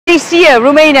This year,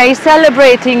 Romania is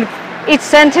celebrating its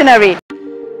centenary.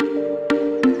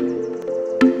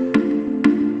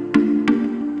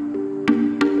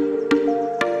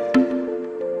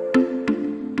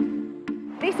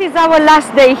 This is our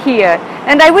last day here,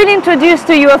 and I will introduce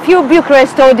to you a few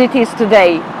Bucharest oddities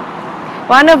today.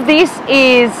 One of these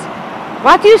is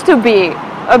what used to be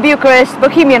a Bucharest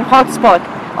bohemian hotspot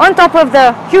on top of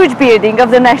the huge building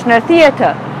of the National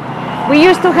Theatre. We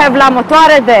used to have la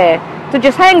motoare there to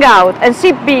just hang out and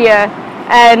sip beer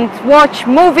and watch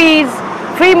movies,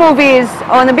 free movies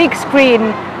on a big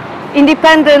screen,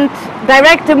 independent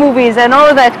director movies and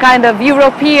all that kind of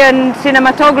European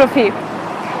cinematography.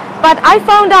 But I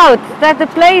found out that the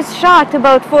place shut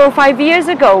about 4 or 5 years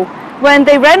ago when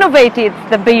they renovated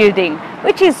the building,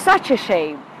 which is such a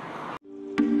shame.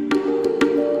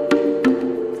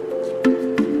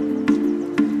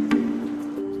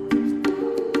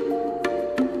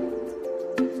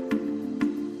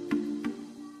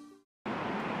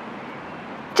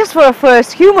 Just for a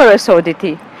first humorous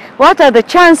oddity, what are the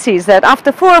chances that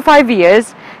after 4 or 5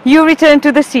 years you return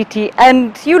to the city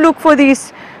and you look for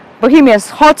this bohemian's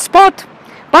hotspot,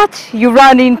 but you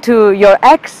run into your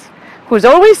ex, who's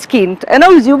always skinned and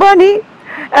owes you money,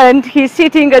 and he's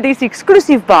sitting at this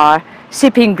exclusive bar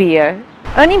sipping beer?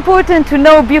 An important to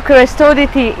know Bucharest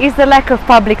oddity is the lack of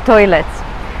public toilets.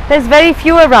 There's very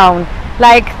few around,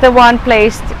 like the one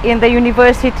placed in the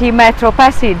university metro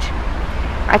passage.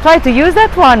 I tried to use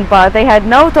that one, but they had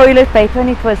no toilet paper and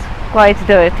it was quite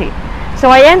dirty. So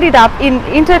I ended up in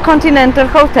Intercontinental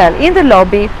Hotel in the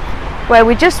lobby, where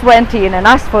we just went in and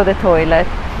asked for the toilet.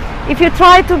 If you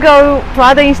try to go to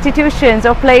other institutions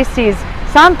or places,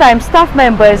 sometimes staff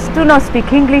members do not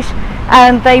speak English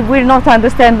and they will not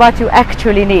understand what you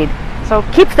actually need. So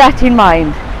keep that in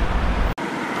mind.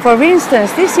 For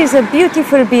instance, this is a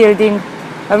beautiful building,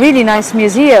 a really nice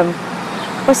museum,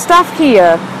 but staff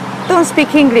here don't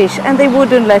speak English and they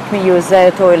wouldn't let me use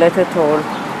their toilet at all.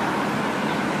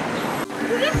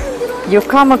 You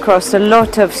come across a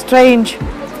lot of strange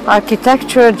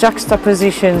architectural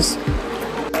juxtapositions.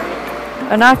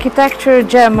 An architectural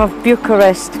gem of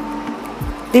Bucharest,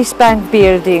 this bank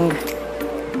building,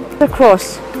 the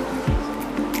cross,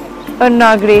 an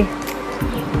ugly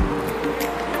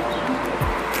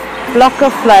block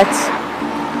of flats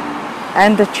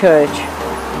and the church.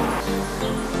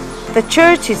 The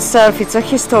church itself is a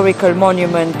historical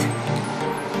monument.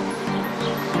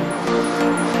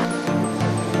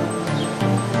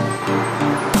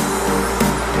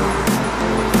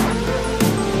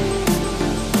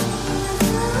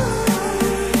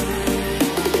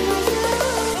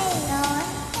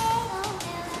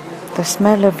 The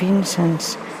smell of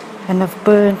incense and of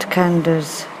burnt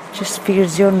candles just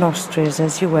fills your nostrils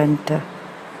as you enter.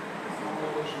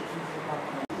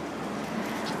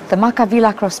 The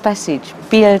Macavila Cross Passage,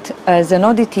 built as an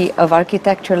oddity of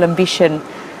architectural ambition,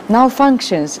 now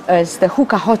functions as the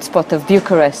hookah hotspot of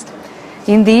Bucharest.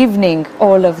 In the evening,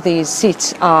 all of these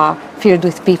seats are filled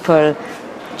with people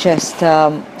just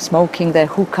smoking their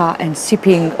hookah and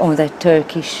sipping on their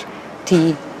Turkish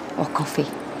tea or coffee.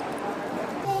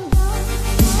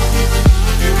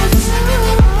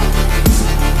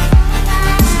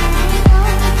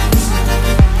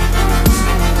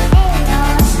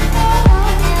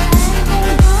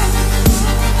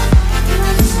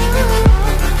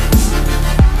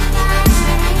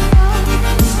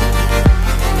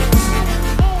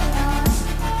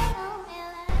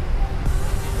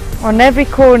 On every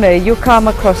corner you come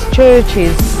across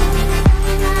churches,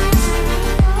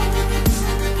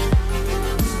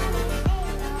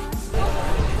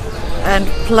 and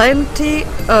plenty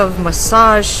of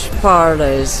massage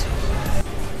parlors.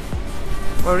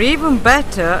 Or even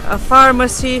better, a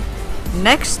pharmacy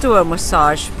next to a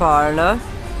massage parlor.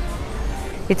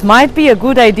 It might be a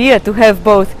good idea to have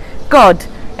both God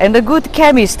and a good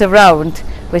chemist around,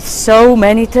 with so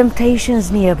many temptations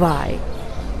nearby.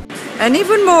 And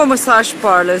even more massage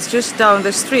parlors just down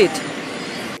the street.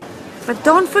 But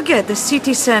don't forget, the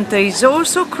city center is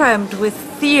also crammed with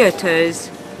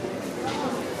theaters,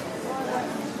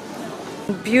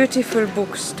 beautiful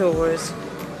bookstores.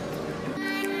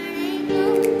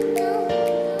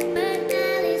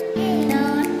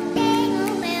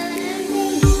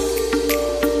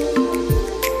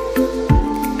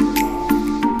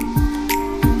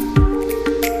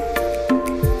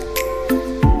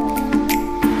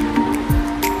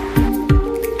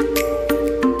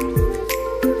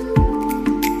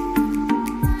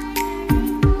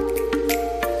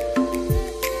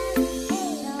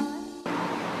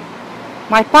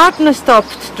 My partner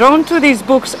stopped, drawn to these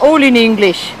books all in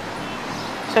English.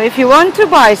 So if you want to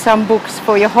buy some books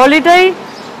for your holiday,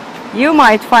 You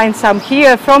might find some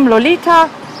here from Lolita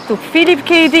to Philip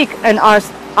K. Dick and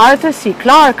Arthur C.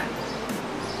 Clarke.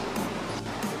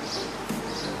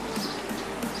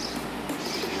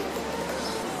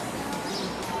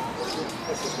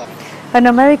 An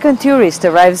American tourist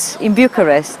arrives in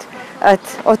Bucharest at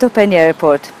Otopeni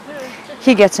Airport.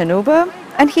 He gets an Uber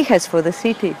and he heads for the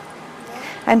city.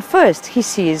 And first he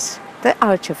sees the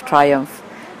Arch of Triumph.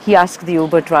 He asks the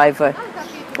Uber driver,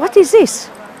 "What is this?"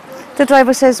 The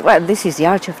driver says, "Well, this is the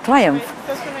Arch of Triumph."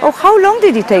 "Oh, how long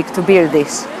did it take to build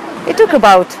this?" "It took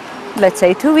about, let's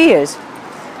say, 2 years."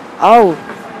 "Oh,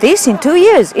 this in 2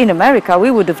 years? In America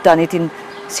we would have done it in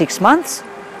 6 months."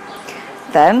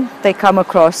 Then they come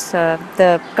across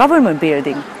the government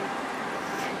building.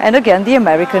 And again the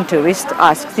American tourist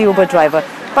asks the Uber driver,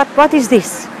 "But what is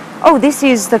this?" "Oh, this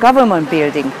is the government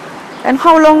building." "And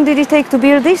how long did it take to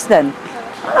build this then?"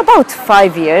 "About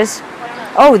 5 years."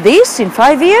 "Oh, this in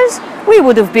 5 years? We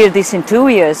would have built this in 2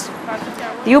 years."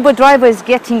 The Uber driver is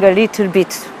getting a little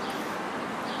bit,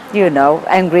 you know,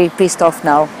 angry, pissed off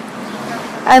now.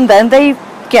 And then they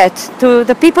get to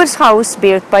the people's house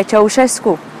built by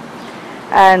Ceausescu.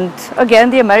 And again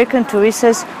the American tourist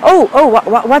says,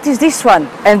 what is this one?"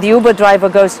 And the Uber driver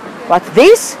goes, "What,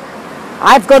 this?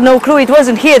 I've got no clue, it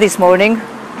wasn't here this morning."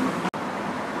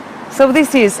 So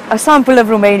this is a sample of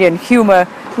Romanian humor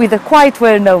with a quite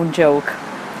well-known joke.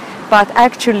 But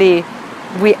actually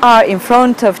we are in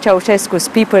front of Ceausescu's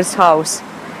people's house,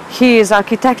 his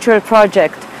architectural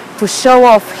project to show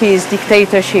off his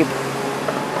dictatorship.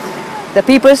 The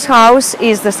People's House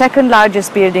is the second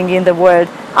largest building in the world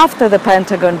after the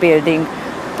Pentagon building,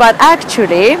 but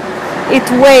actually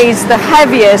it weighs the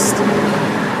heaviest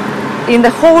in the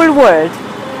whole world.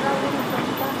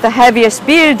 The heaviest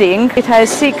building, it has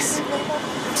 6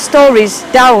 stories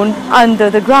down under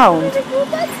the ground.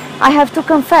 I have to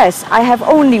confess, I have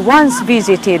only once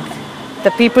visited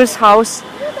the People's House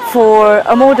for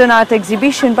a modern art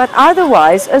exhibition, but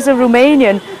otherwise, as a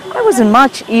Romanian, I wasn't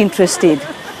much interested.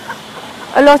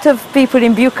 A lot of people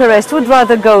in Bucharest would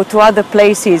rather go to other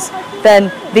places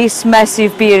than this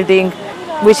massive building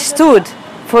which stood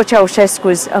for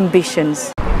Ceausescu's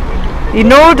ambitions.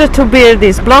 In order to build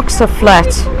these blocks of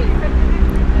flats,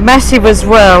 massive as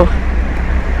well,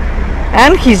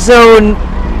 and his own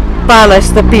palace,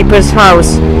 the People's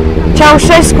House,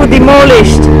 Ceausescu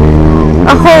demolished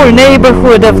a whole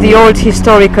neighbourhood of the old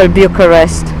historical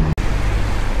Bucharest.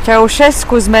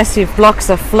 Ceausescu's massive blocks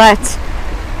of flats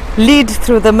lead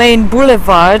through the main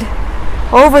boulevard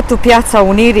over to Piața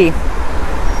Unirii.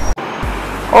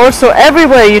 Also,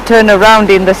 everywhere you turn around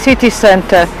in the city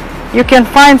center, you can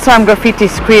find some graffiti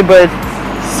scribbled,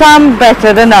 some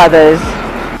better than others.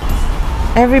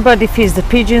 Everybody feeds the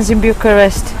pigeons in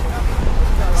Bucharest,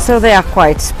 so they are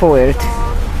quite spoiled.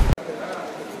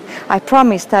 I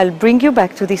promised I'll bring you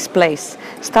back to this place,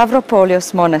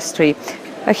 Stavropolios Monastery,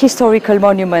 a historical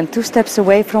monument 2 steps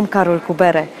away from Carol cu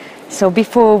Bere. So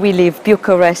before we leave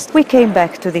Bucharest, we came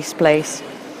back to this place.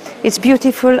 It's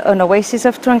beautiful, an oasis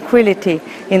of tranquility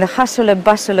in the hustle and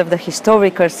bustle of the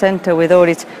historical center with all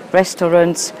its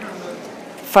restaurants,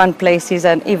 fun places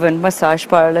and even massage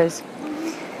parlors.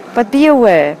 But be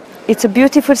aware, it's a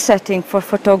beautiful setting for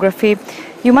photography.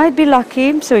 You might be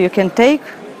lucky, so you can take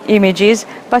images,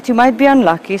 but you might be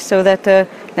unlucky, so that an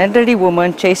elderly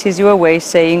woman chases you away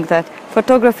saying that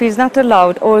photography is not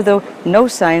allowed, although no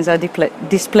signs are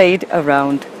displayed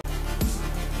around.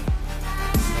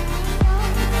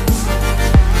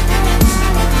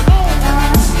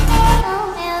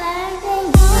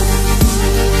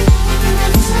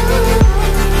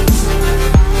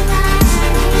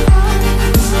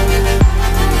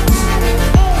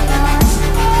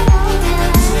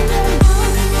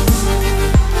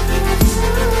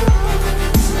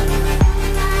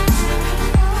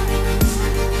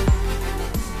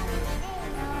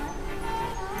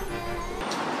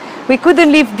 We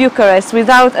couldn't leave Bucharest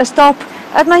without a stop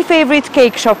at my favorite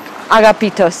cake shop,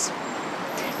 Agapitos.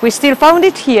 We still found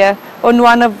it here on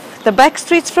one of the back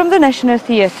streets from the National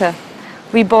Theatre.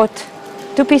 We bought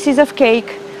 2 pieces of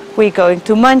cake. We're going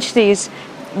to munch these.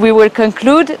 We will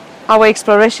conclude our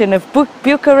exploration of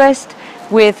Bucharest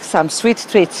with some sweet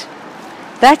treats.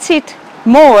 That's it.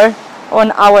 More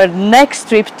on our next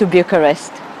trip to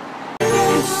Bucharest.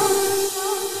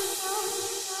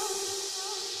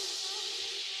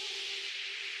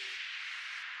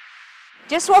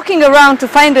 Just walking around to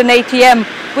find an ATM,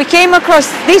 we came across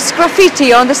this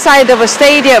graffiti on the side of a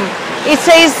stadium. It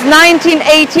says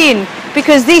 1918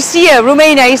 because this year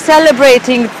Romania is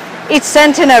celebrating its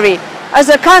centenary. As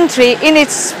a country in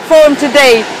its form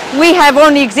today, we have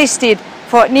only existed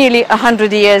for nearly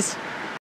 100 years.